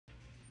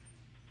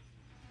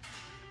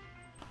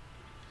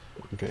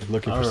Okay,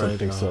 looking for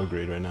something so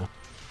great right now.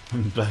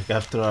 Back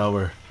after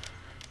our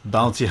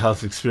bouncy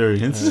house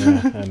experience.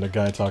 And the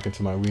guy talking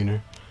to my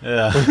wiener.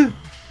 Yeah.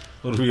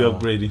 What are we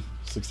upgrading?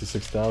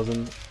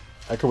 66,000.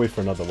 I could wait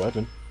for another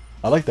weapon.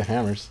 I like the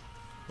hammers.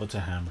 What's a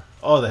hammer?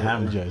 Oh, the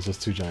hammer. Yeah, it's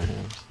just 2 giant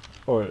hammers.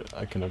 Or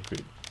I can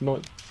upgrade. You know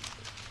what?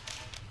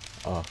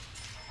 Oh,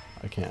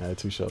 I can't add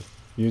 2 shells.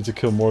 You need to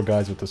kill more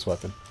guys with this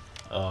weapon.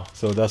 Oh.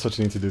 So that's what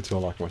you need to do to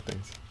unlock more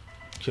things.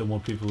 Kill more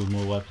people with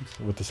more weapons?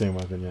 With the same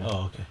weapon, yeah.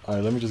 Oh, okay.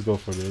 Alright, let me just go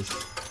for this.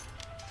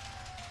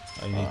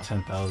 I need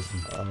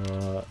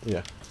 10,000.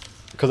 Yeah.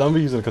 Because I'm going to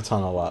be using a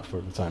katana a lot for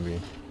the time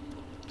being.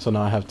 So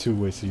now I have 2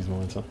 ways to use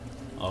momentum.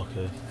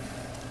 Okay.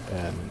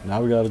 And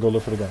now we gotta go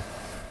look for the guy.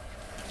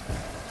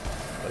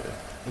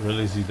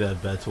 Really, is he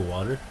that bad to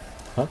water?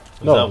 Huh?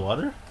 Is that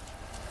water?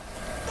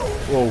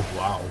 Whoa.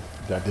 Wow.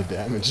 That did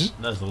damage.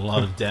 That's a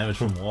lot of damage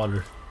from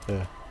water.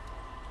 Yeah.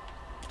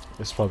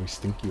 It's probably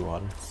stinky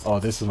water. Oh,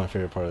 this is my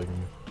favorite part of the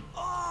game. Oh,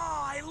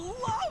 I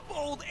love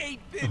old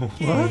 8-bit What?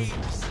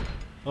 games.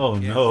 Oh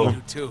Yeah, no.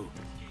 me too.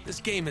 This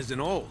game isn't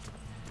old.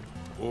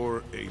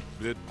 Or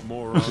 8-bit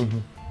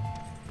moron.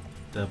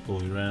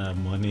 Deadpool, you ran out of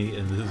money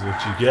and this is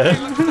what you get?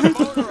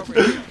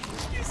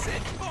 You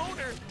said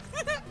boner.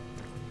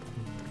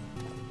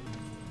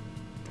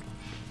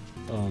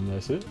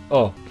 That's it?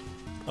 Oh.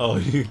 Oh,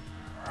 you...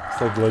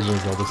 It's like Legend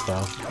of Zelda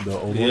style. The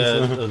old Yeah,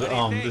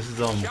 ones. this is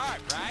a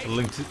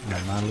link to... No,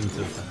 not a link to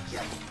the past.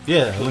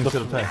 Yeah, a link to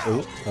the past.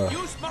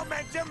 Use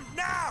momentum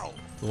now.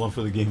 The one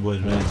for the Game Boy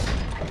Advance.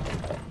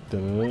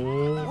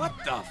 What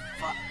the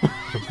fuck?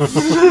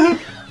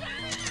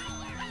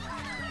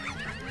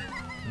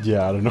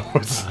 Yeah, I don't know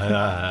what's...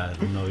 I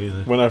don't know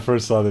either. When I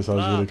first saw this, I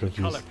was really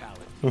confused.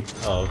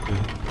 Oh, okay.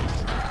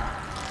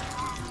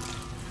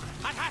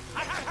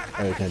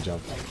 Oh, you can't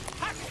jump.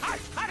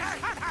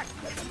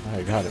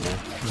 I got it, man.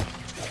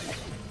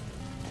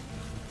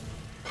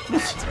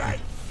 That's right.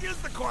 Use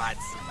the quads.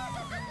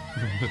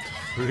 What the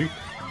freak?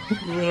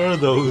 What are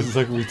those? It's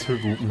like we took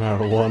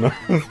marijuana.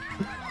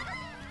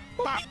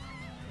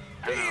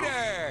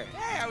 Peter!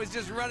 Hey, I was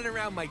just running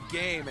around my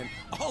game, and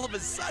all of a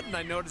sudden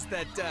I noticed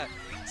that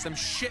some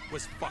shit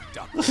was fucked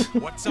up.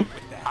 What's up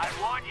with that? I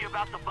warned you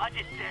about the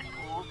budget,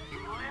 Deadpool. You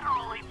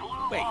literally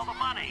blew all the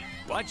money.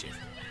 Budget?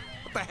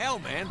 What the hell,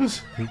 man?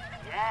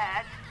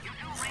 Yes, you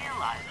do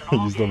realize that I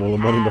used up all the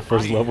money in the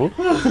first level.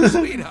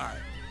 Sweetheart,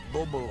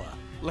 Bobola,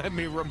 let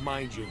me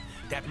remind you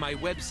that my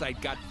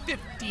website got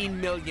 15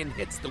 million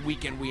hits the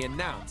weekend we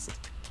announced.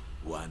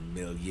 1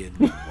 million.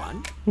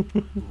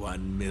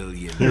 1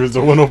 million. He was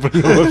the one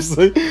opening the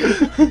website.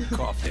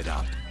 Coughed it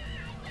up.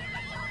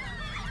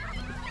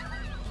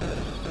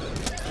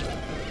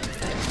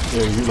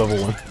 Yeah, you level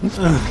 1.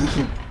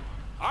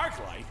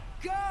 Arclight?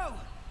 Go!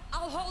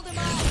 I'll hold him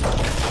up.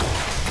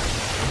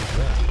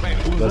 Wait,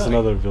 who's That's that?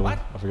 another villain. What?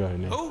 I forgot her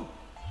name. Who?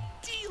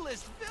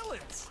 D-list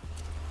villains.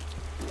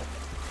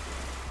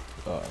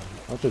 I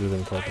thought they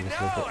didn't call I it know.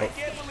 before. I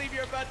can't believe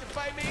you're about to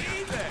fight me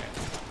either.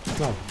 It's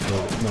not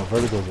Vertigo. No,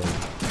 Vertigo's like...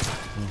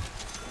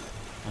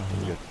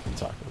 You get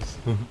tacos.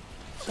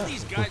 What do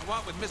these guys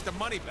want with Mr.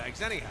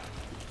 Moneybags anyhow?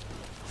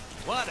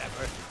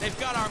 Whatever. They've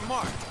got our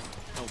mark.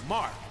 No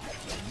mark.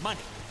 Money.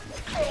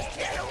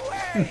 Get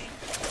away!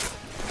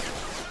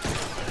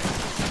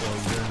 Oh,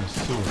 you're in a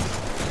sewer.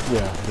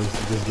 Yeah,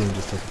 this game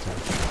just took a turn.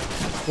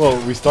 Well,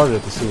 we started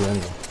at the sewer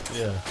anyway.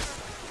 Yeah.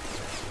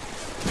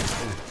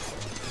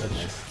 That's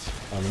nice.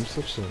 Let me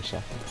switch to the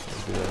shotgun.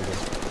 There we go.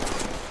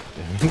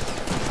 Damn it.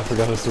 I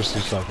forgot to switch to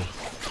the shotgun.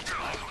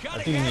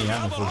 I think you need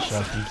ammo for the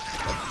shotgun.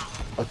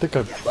 I think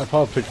I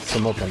probably picked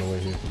some up on the way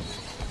here.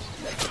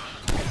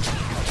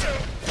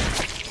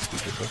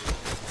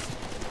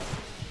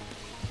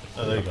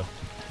 Oh, there you go.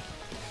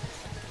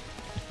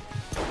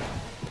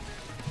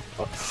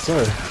 Oh,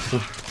 sir.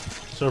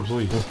 Sir,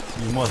 please.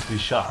 You must be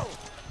shot.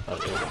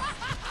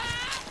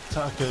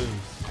 Tacos.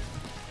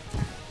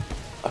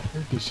 I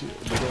heard this shit.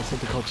 They got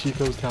something called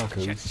Chico's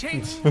Tacos.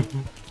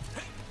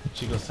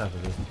 Chico's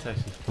Tacos is in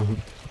Texas.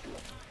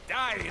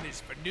 Dying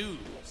is for news.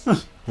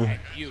 And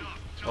you.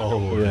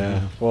 Oh,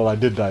 Yeah. Well, I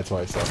did die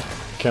twice, so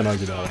can't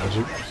argue that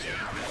logic.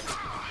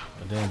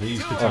 Oh, damn, they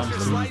use Oh,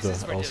 katanas. let me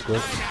use the L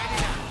square.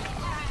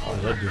 Oh,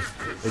 that do.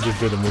 It just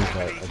did a move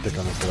that I think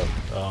I messed it up.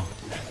 Oh,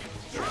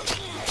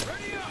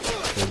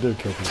 So it did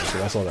kill people, so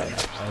that's all that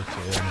matters.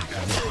 okay. That makes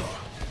sense.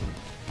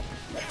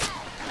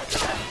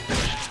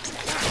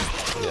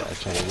 Yeah, I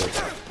try to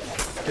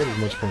get as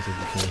much points as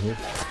you can here.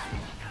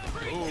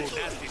 Ooh,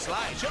 nasty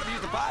slide. Should have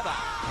used the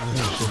 5-eye.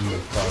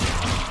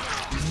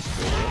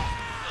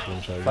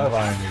 Five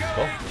iron is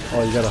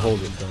Oh, you gotta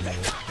hold it. Don't you?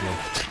 Yeah.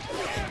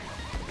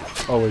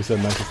 Oh, wait, you said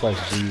nice slice.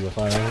 Did you use a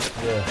fire iron?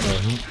 Yeah. Oh,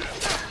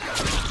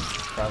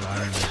 Five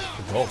iron is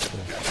the goal.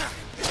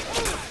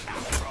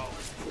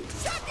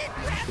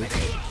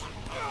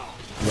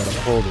 you gotta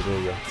hold it. There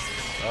you go.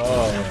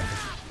 Oh, yeah.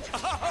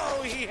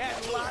 Oh, he had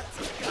lots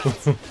of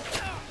guts.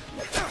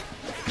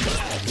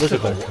 Look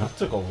at that. It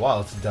took a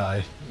while to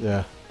die.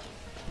 Yeah.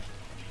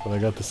 But I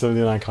got the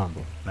 79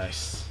 combo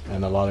Nice.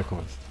 and a lot of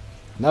coins.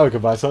 Now we can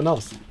buy something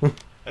else.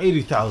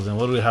 80,000.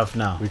 What do we have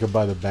now? We could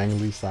buy the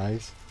Bangley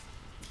size.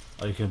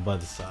 Oh, you can buy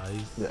the size.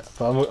 Yeah,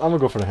 but I'm gonna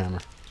go for the hammer.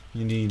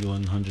 You need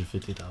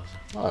 150,000.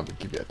 I'm gonna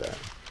keep it at that.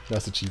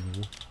 That's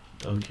achievable.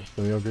 Okay.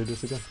 Let me upgrade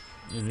this again.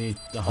 You need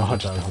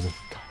 100,000.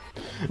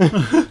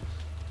 100,000.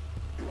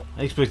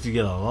 I expect you to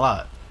get a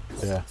lot.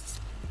 Yeah.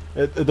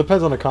 It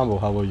depends on the combo,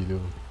 how well you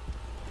do.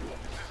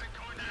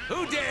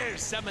 Who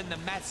dares summon the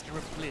master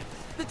of flint,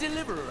 the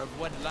deliverer of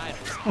one-liners,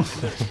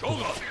 the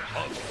shogun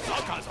of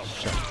sarcasm?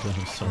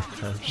 Shotgun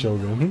sarcasm.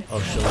 Shogun. Oh,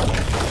 Shogun.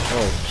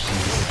 Oh,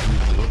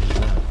 What is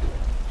that?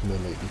 jeez. The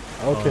lady.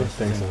 Okay, Oh,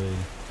 thanks. that's the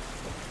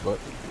But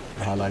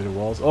highlighted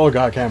walls. Oh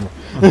god, camera.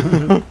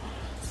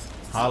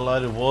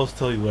 highlighted walls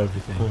tell you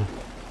everything.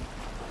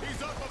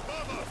 He's up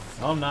above us.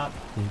 No, I'm not.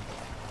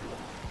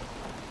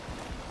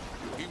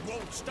 He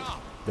won't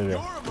stop. There you You're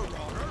go. a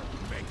marauder.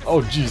 Make a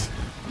Oh jeez.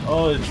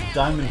 Oh, it's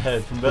Diamond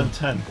Head from Ben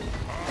 10.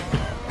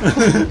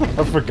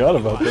 I forgot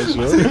about that shit.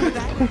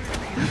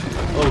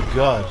 Oh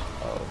god.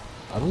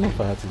 I don't know if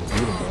I had to beat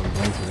him, but I'm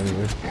going to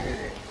anyway.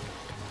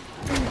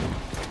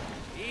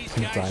 These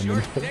guys Diamond sure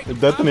Head. take Is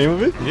that the name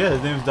of it? Yeah,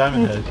 his name's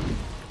Diamond Head.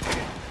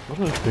 What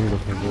are the things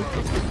of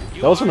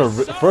him? That was from the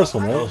first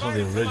one, That was right?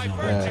 from the original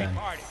Ben 10.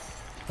 I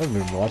haven't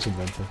been watching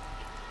Bento.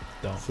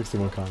 Don't.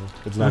 61 combo.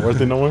 It's not worth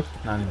it no more?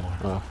 Not anymore.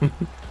 Oh.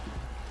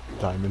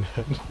 Diamond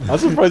Head. I'm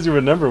surprised you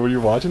remember when you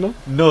were watching them.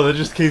 No, that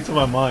just came to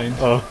my mind.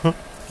 Oh.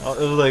 It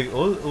was like,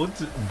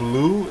 what's it?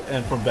 Blue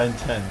and from Ben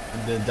 10.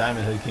 And then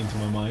Diamond Head came to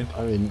my mind.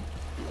 I mean,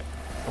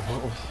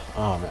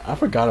 oh man, I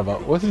forgot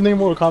about what's his name?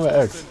 Mortal Kombat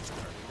X.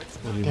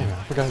 What do you Damn mean? it,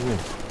 I forgot his name.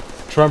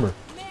 Tremor,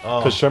 Oh,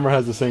 because Tremor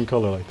has the same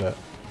color like that.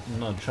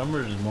 no,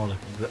 Tremor is more like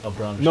a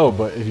brownish No,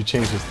 color. but if you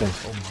change his thing,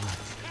 Oh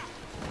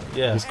my.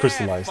 Yeah. he's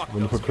crystallized.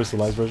 When you put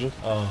crystallized version,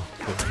 Oh.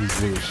 yeah, he's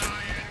bluish.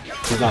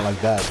 He's not like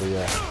that, but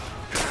yeah.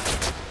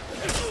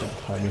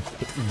 Diamond.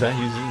 That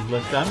he's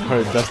less Diamond?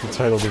 Alright, that's the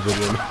title of the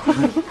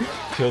video.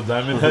 Kill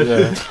Diamond Head?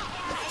 Yeah.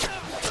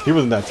 He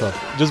wasn't that tough.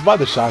 Just buy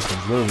the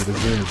shotguns. Literally,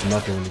 this game is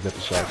nothing when you get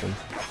the shotguns.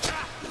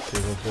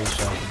 Save up for the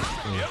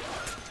shotgun. Yeah.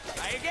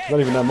 Not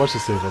even that much to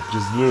save up.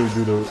 Just literally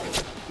do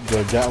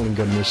the Gatling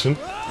gun mission.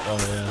 Oh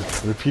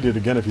yeah. Repeat it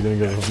again if you didn't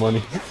get enough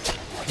money.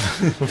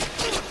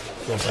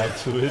 Go back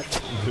to it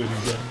and do it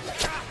again.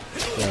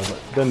 Yeah, but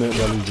then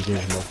that leaves the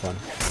game more fun.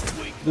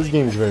 This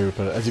game is very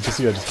repetitive. As you can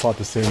see, I just fought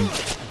the same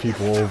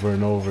people over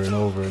and over and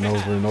over and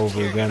over and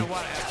over again.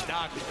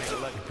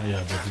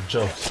 Yeah, but the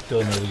jokes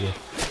still never get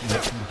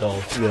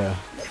dull. Yeah.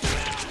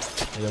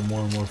 They get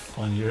more and more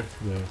funnier.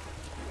 Yeah.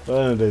 But at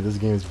the end of the day, this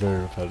game is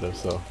very repetitive,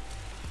 so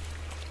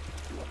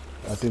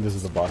I think this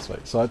is the boss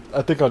fight. So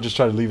I think I'll just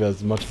try to leave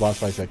as much boss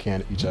fights as I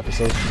can each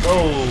episode.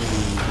 Oh,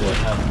 what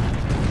happened?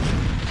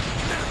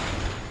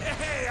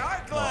 Hey,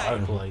 Oh,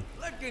 Arclight! Arclight.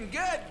 Looking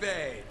good,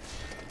 babe.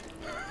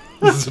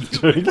 This is a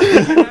trick.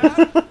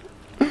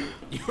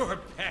 Your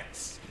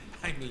pecs.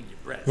 I mean your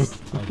breasts.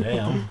 Oh,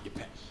 damn.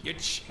 Your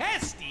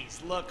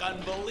chesties look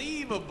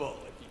unbelievable.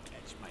 If you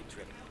catch my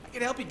drift, I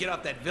can help you get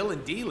off that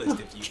villain D list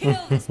if you.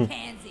 Kill this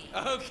pansy.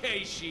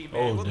 Okay, she-man.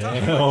 Oh, We'll talk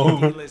damn.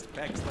 about D list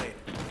pecs later.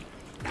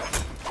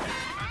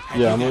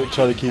 Yeah, I'm gonna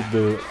try to keep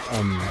the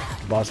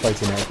boss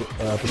fights in that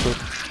episode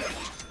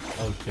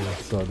Okay.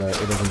 so that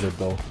it doesn't get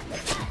dull.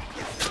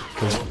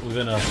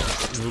 We're gonna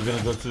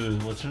go to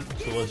what's your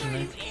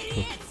name?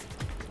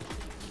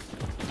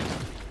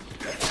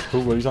 Who?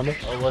 What are you talking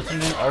about? Oh, what's her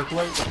name?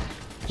 Arclight?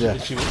 Yeah.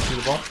 Did she the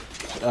boss?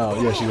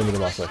 Oh, yeah, she's into the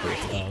boss fight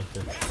first. Oh,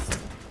 okay.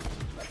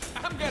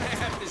 I'm gonna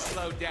have to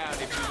slow down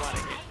if you want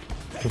to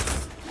get.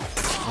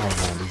 Oh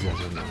man, these guys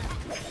are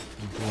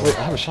annoying. Wait,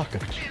 I have a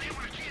shotgun.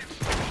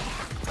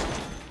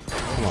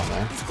 Come on,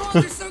 man. These clothes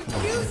are so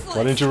useless.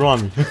 Why didn't you run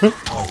me?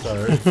 Oh,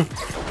 sorry.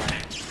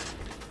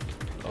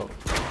 Oh.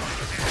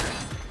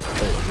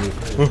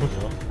 There we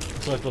go.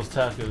 It's like those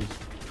tacos.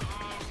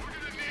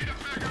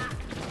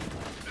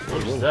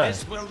 What is that?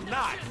 This will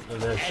not.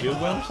 Is that a shield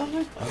gun or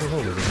something? I don't know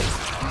what it is.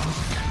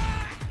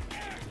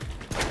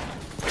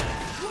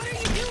 What are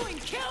you doing?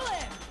 Kill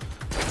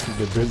him.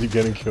 They're busy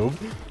getting killed.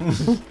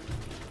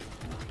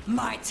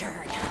 My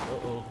turn.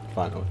 Uh-oh.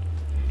 Finally.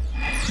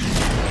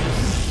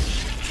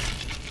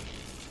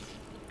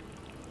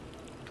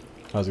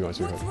 How's it going, What's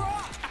sweetheart? wrong?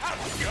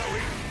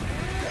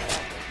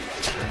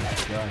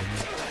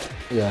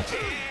 Yeah.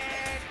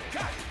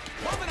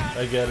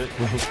 I get it.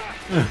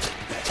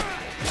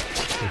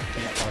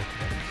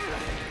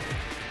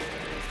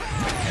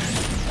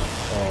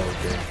 Oh,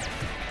 okay.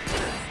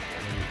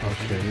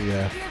 Okay,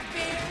 yeah. You're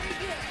very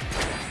good.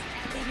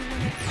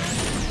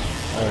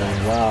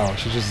 Oh, wow.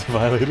 She just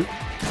violated.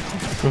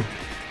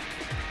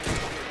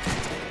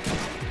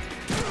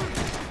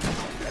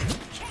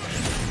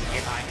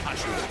 If I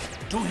touch you,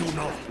 do you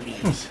know me?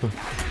 Oh,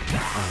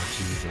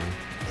 jeez, man.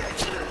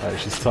 Alright,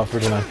 she's tougher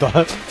than I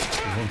thought.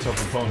 One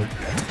tough opponent.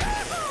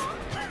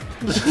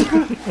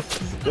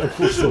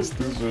 Deadpool's so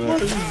stupid, man.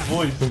 What is his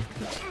voice?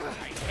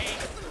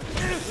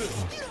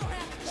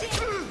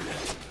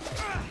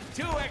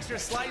 2 extra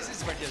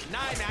slices for just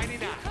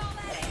 $9.99.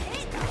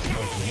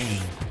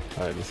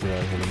 Alright, let's see how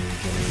I'm gonna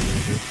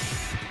move.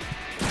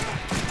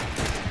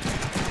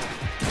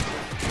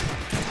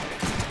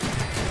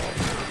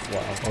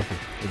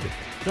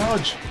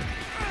 Dodge!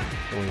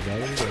 Oh, is that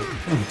what it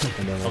is?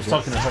 And then I was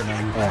talking to her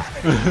now.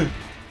 Oh,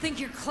 Think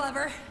you're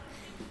clever?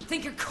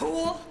 Think you're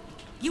cool?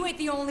 You ain't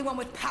the only one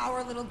with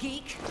power, little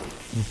geek.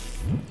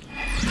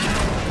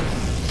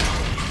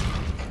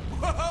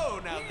 Whoa,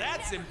 now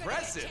that's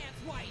impressive.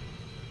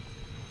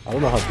 I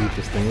don't know how deep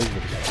this thing is,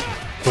 but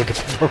look at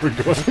where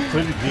we're going.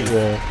 Pretty deep.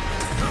 Yeah.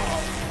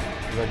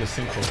 It's like a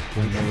sinkhole.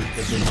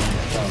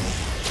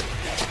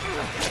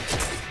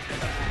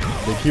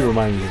 They keep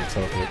reminding me of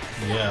teleport.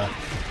 Yeah.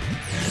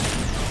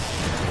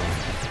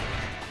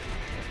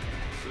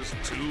 Does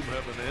this tube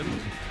have an end?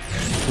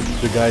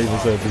 The guy even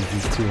said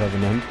these two have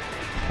an end.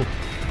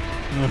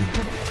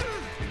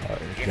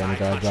 Again, I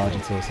gotta dodge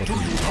until something.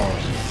 Oh,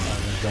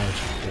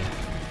 dodge. Yeah.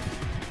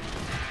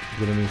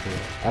 Get underneath it.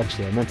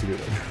 Actually, I meant to do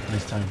that.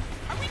 Next time.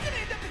 Are we gonna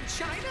end up in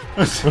China? I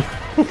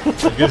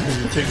guess because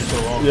you're taking so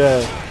long. Yeah.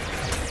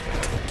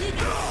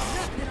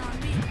 Nothing on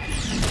me.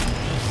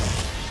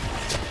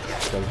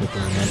 Gotta get the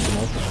momentum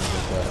up and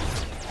get that.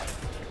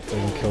 They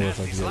can kill us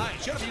like this.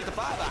 Should have used the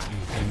buyback. You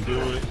can do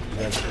it.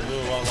 That's a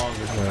little while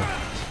longer. Yeah.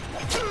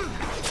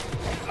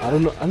 I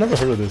don't know. I never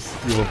heard of this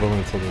evil villain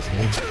until this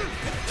game.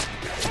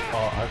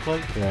 Oh,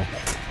 Arclight? Yeah.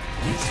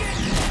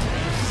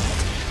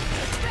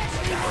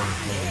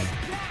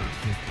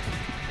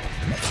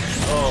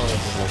 Oh,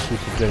 I keep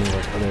forgetting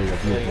like, oh, there you go.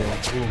 there you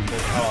Beautiful. go. Boom.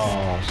 That's,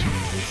 Oh,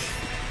 Jesus.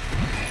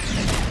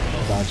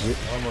 Dodge it.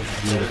 almost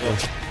Beautiful.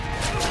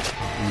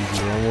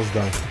 Easy. We're almost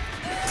done.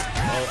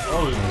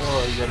 Oh,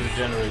 you gotta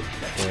regenerate.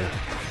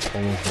 Yeah.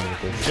 Almost done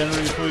with this.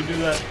 Regenerate before you do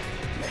that.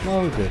 No,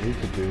 we're good. We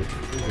could do it. We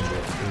can do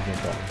it. There's no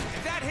problem.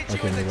 If that hit you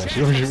Okay, in the maybe I chest,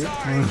 should. I'm Yeah.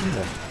 sorry.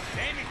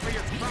 Aiming for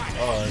your crotch.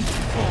 Oh,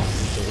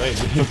 it's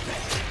already.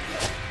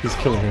 He's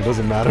killing her. It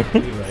doesn't matter.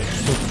 You're right.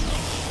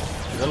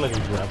 Is that like a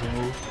grappling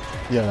move?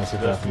 Yeah, that's a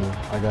grappling move.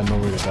 I got no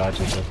way to dodge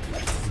it, but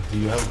Do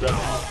you have a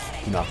grappling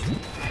move? no.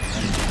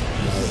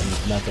 No,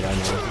 not that I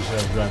know You of. should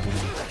have a grappling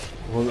move.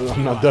 Well,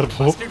 I'm not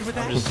Deadpool. Mustard with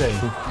I'm that? just saying.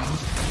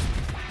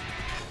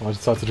 Why don't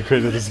you talk to the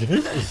creator of this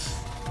game?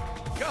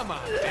 Come on,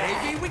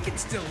 baby. We can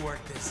still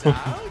work this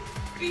out.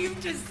 You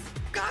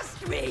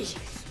disgust me.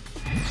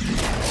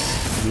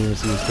 You didn't even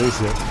see his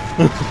face yet.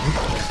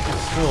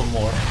 Still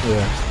more.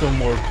 Yeah. Still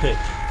more pit.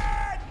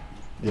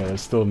 Yeah,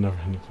 there's still never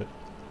any pit.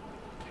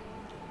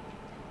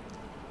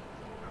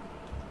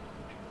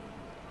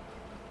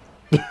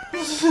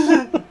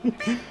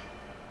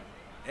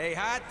 Hey,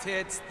 hot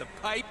tits. The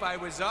pipe I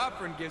was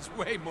offering gives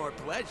way more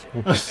pleasure.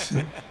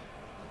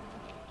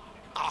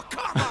 Oh,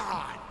 come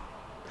on!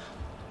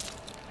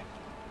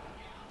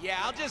 Yeah,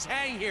 I'll just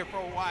hang here for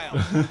a while.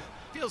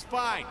 Feels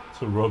fine.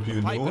 To rub you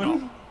a Pipe new it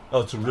one?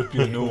 Oh, to rip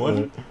you a new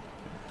one?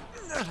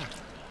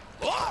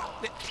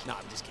 Oh! No,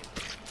 I'm just kidding.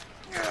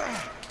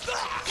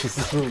 This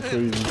is so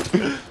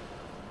crazy.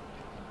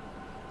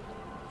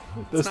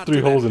 There's not 3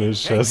 too holes bad. in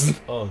his Hey.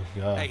 chest. Oh,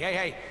 God.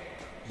 Hey.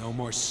 No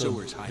more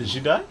sewers, Did she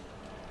die?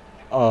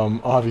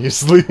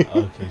 Obviously.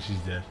 Okay, she's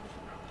dead.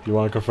 You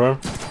want to confirm?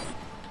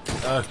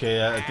 Okay,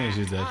 yeah, I think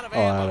she's dead. Out of Oh,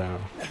 I ammo. don't know.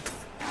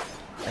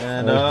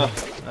 And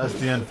that's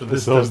the end for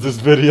this. So is this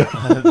video.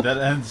 That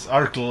ends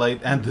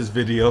Arclight and this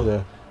video.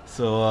 Yeah.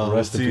 So we'll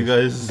Rest in see you peace.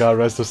 guys. God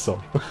rest his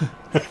soul.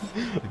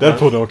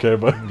 Deadpool don't care,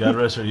 but God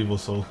rest your evil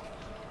soul.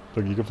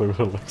 look, you can play with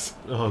her legs.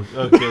 Oh,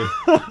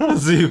 okay.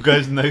 See you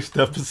guys next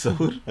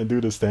episode. And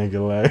do the stanky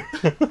lag.